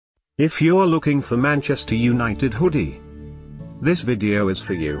If you're looking for Manchester United hoodie, this video is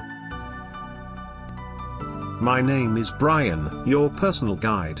for you. My name is Brian, your personal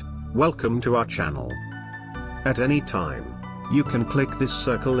guide. Welcome to our channel. At any time, you can click this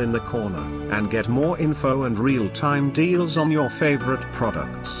circle in the corner and get more info and real-time deals on your favorite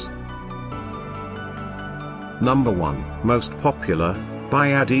products. Number 1, Most Popular, by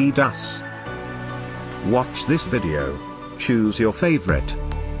Adidas. Watch this video. Choose your favorite.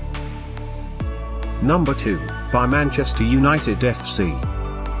 Number 2, by Manchester United FC.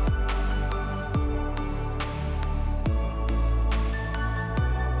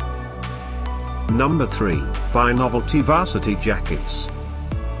 Number 3, by Novelty Varsity Jackets.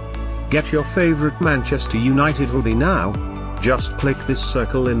 Get your favorite Manchester United hoodie now. Just click this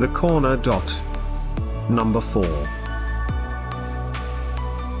circle in the corner. Number 4.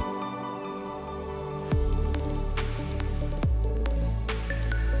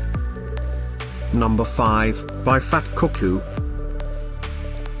 Number 5, by FatCuckoo.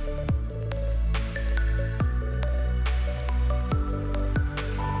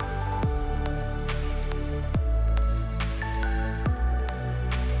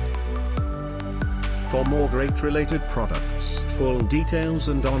 For more great related products, full details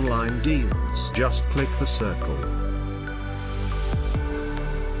and online deals, just click the circle.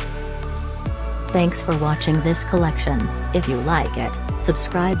 Thanks for watching this collection. If you like it,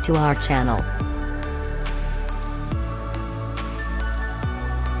 subscribe to our channel.